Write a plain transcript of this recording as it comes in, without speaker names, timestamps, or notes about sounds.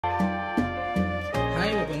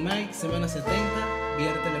Nike, semana 70,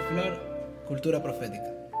 Viertele, Flor, Cultura,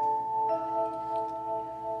 Profetica.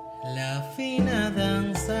 La fina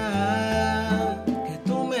danza que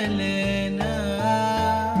tu melena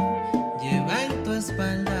lleva en tu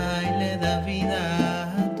espalda y le da vida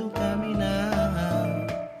a tu caminar.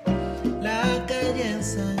 La calle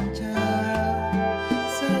ensancha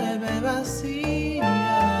se ve vacía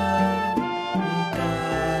y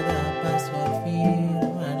cada paso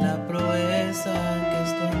afirma la proeza que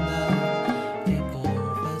es tu andar y con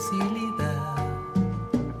facilidad.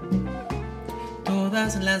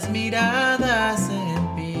 Todas las miradas se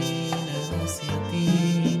empinan hacia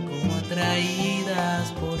ti como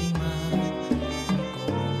atraídas por imán y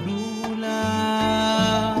como brújula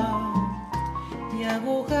y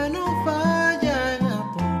aguja no falla en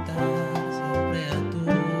apuntar siempre a tu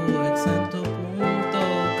exacto punto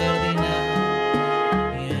cardinal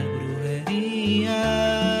y el brujería.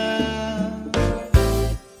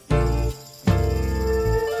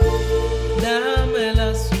 Dame el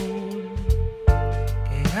azul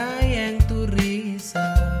que hay en tu risa,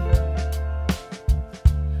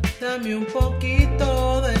 dame un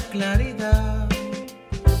poquito de claridad,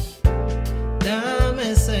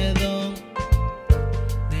 dame ese don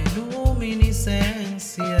de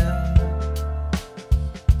luminiscencia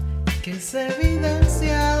que se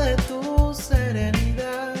evidencia de tu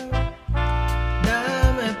serenidad.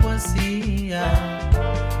 Dame poesía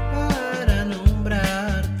para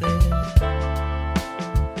nombrarte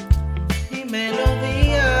y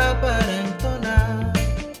melodía para entonar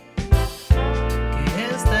que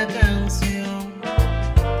esta canción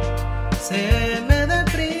se me